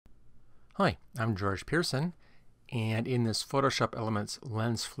Hi, I'm George Pearson, and in this Photoshop Elements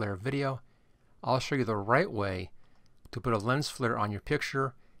lens flare video, I'll show you the right way to put a lens flare on your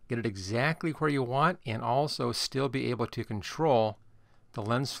picture, get it exactly where you want, and also still be able to control the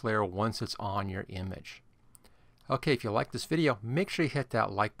lens flare once it's on your image. Okay, if you like this video, make sure you hit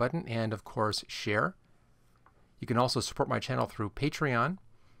that like button and of course share. You can also support my channel through Patreon.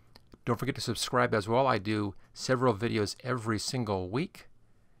 Don't forget to subscribe as well. I do several videos every single week.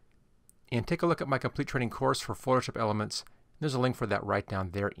 And take a look at my complete training course for Photoshop Elements. There's a link for that right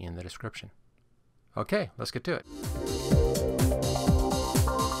down there in the description. Okay, let's get to it.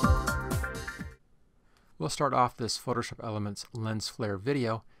 We'll start off this Photoshop Elements lens flare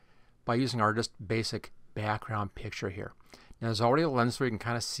video by using our just basic background picture here. Now there's already a lens flare. You can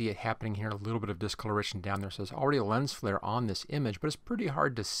kind of see it happening here, a little bit of discoloration down there. So there's already a lens flare on this image, but it's pretty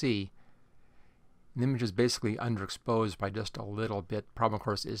hard to see. The image is basically underexposed by just a little bit. The problem, of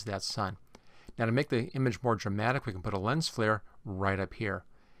course, is that sun. Now to make the image more dramatic, we can put a lens flare right up here.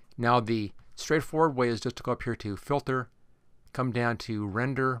 Now the straightforward way is just to go up here to Filter, come down to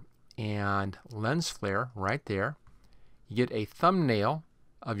Render and Lens Flare right there. You get a thumbnail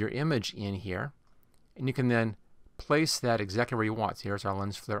of your image in here, and you can then place that exactly where you want. So here's our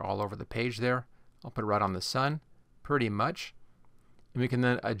lens flare all over the page there. I'll put it right on the sun, pretty much. And we can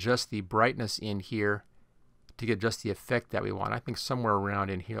then adjust the brightness in here to get just the effect that we want. I think somewhere around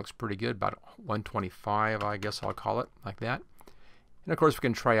in here looks pretty good, about 125, I guess I'll call it, like that. And of course we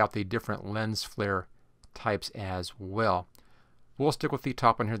can try out the different lens flare types as well. We'll stick with the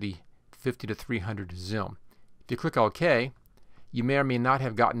top one here, the 50 to 300 zoom. If you click OK, you may or may not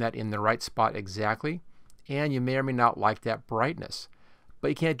have gotten that in the right spot exactly, and you may or may not like that brightness. But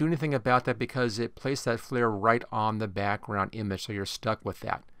you can't do anything about that because it placed that flare right on the background image, so you're stuck with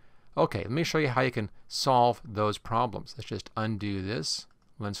that. Okay, let me show you how you can solve those problems. Let's just undo this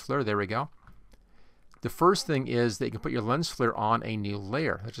lens flare. There we go. The first thing is that you can put your lens flare on a new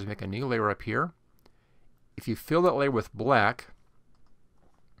layer. Let's just make a new layer up here. If you fill that layer with black,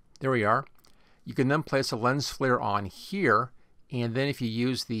 there we are. You can then place a lens flare on here, and then if you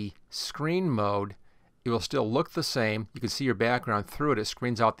use the screen mode, it will still look the same. You can see your background through it. It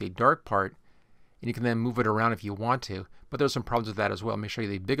screens out the dark part, and you can then move it around if you want to. But there's some problems with that as well. Let me show you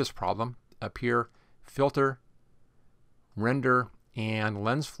the biggest problem. Up here, Filter, Render, and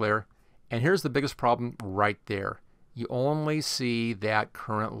Lens Flare. And here's the biggest problem right there. You only see that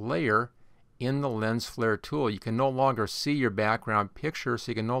current layer in the lens flare tool. You can no longer see your background picture,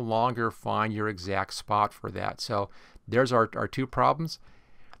 so you can no longer find your exact spot for that. So there's our two problems.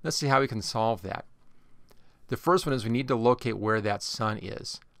 Let's see how we can solve that. The first one is we need to locate where that sun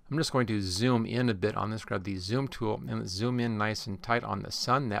is. I'm just going to zoom in a bit on this, grab the zoom tool, and let's zoom in nice and tight on the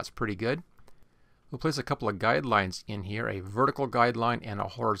sun. That's pretty good. We'll place a couple of guidelines in here, a vertical guideline and a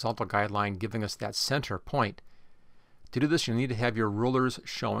horizontal guideline, giving us that center point. To do this, you'll need to have your rulers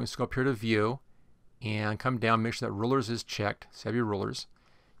showing. So go up here to View and come down, make sure that Rulers is checked. So have your rulers.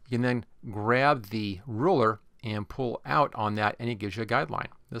 You can then grab the ruler and pull out on that, and it gives you a guideline.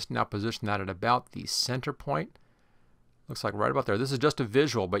 Let's now position that at about the center point. Looks like right about there. This is just a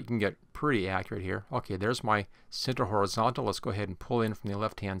visual, but you can get pretty accurate here. Okay, there's my center horizontal. Let's go ahead and pull in from the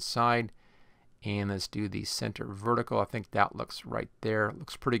left-hand side, and let's do the center vertical. I think that looks right there.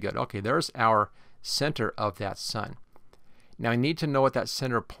 Looks pretty good. Okay, there's our center of that sun. Now I need to know what that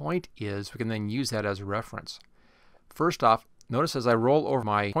center point is. We can then use that as a reference. First off, notice as I roll over,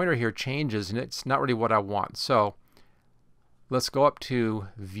 my pointer here changes, and it's not really what I want. So let's go up to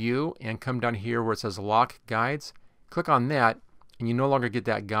View and come down here where it says Lock Guides. Click on that, and you no longer get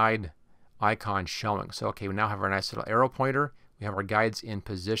that guide icon showing. So okay, we now have our nice little arrow pointer. We have our guides in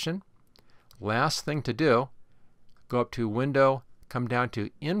position. Last thing to do, go up to Window, come down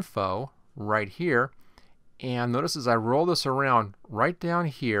to Info right here, and notice as I roll this around right down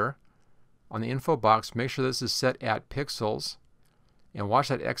here on the info box, make sure this is set at pixels, and watch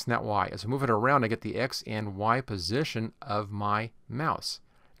that X and that Y. As I move it around, I get the X and Y position of my mouse.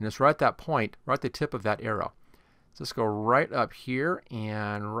 And it's right at that point, right at the tip of that arrow. So let's go right up here,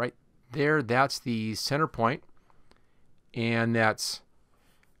 and right there, that's the center point, and that's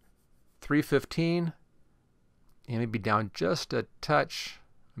 315, and maybe down just a touch.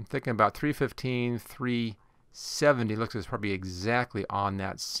 I'm thinking about 315, 370. Looks like it's probably exactly on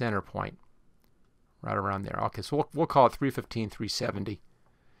that center point, right around there. Okay, so we'll call it 315, 370.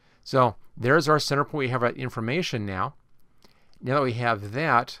 So there's our center point. We have our information now. Now that we have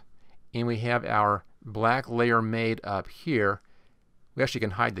that, and we have our black layer made up here, we actually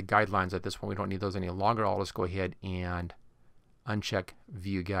can hide the guidelines at this point. We don't need those any longer. I'll just go ahead and uncheck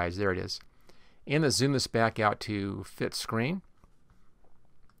View Guides. There it is. And let's zoom this back out to fit screen.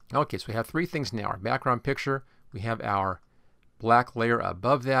 Okay, so we have three things now. Our background picture, we have our black layer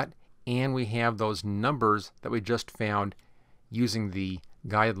above that, and we have those numbers that we just found using the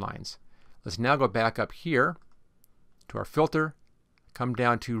guidelines. Let's now go back up here to our filter, come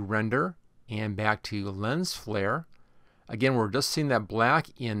down to render, and back to lens flare. Again, we're just seeing that black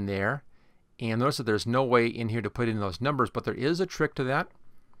in there, and notice that there's no way in here to put in those numbers, but there is a trick to that.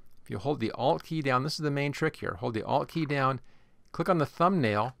 If you hold the Alt key down, this is the main trick here. Hold the Alt key down, click on the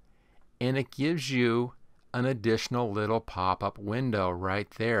thumbnail, and it gives you an additional little pop-up window right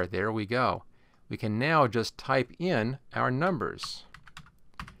there. There we go. We can now just type in our numbers.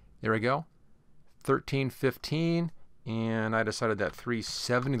 There we go. 1315, and I decided that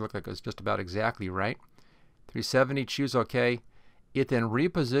 370 looked like it was just about exactly right. 370, choose OK. It then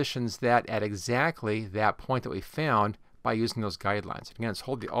repositions that at exactly that point that we found by using those guidelines. Again, it's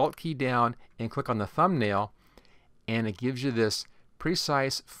hold the Alt key down and click on the thumbnail, and it gives you this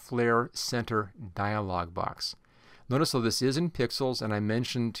precise flare center dialog box. Notice though this is in pixels, and I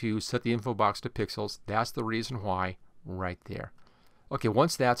mentioned to set the info box to pixels. That's the reason why right there. Okay,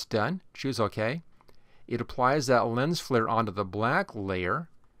 once that's done, choose OK. It applies that lens flare onto the black layer.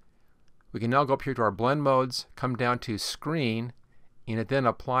 We can now go up here to our blend modes, come down to screen, and it then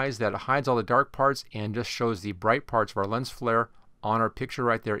applies that. It hides all the dark parts and just shows the bright parts of our lens flare on our picture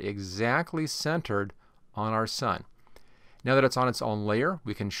right there, exactly centered on our sun. Now that it's on its own layer,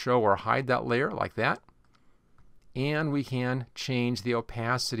 we can show or hide that layer like that. And we can change the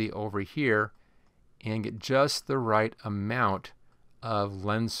opacity over here and get just the right amount of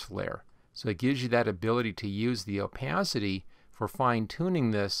lens flare. So it gives you that ability to use the opacity for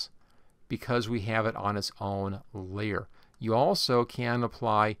fine-tuning this because we have it on its own layer. You also can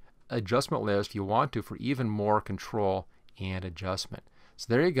apply adjustment layers if you want to for even more control and adjustment. So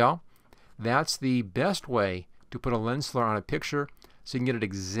there you go. That's the best way to put a lens flare on a picture so you can get it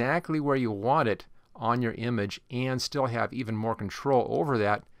exactly where you want it on your image and still have even more control over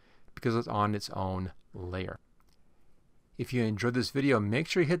that because it's on its own layer. If you enjoyed this video, make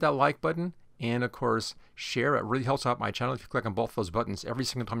sure you hit that like button and of course share. It really helps out my channel if you click on both those buttons every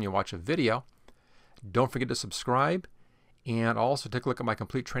single time you watch a video. Don't forget to subscribe, and also take a look at my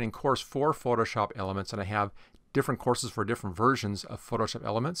complete training course for Photoshop Elements, and I have different courses for different versions of Photoshop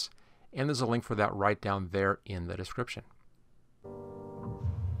Elements, and there's a link for that right down there in the description.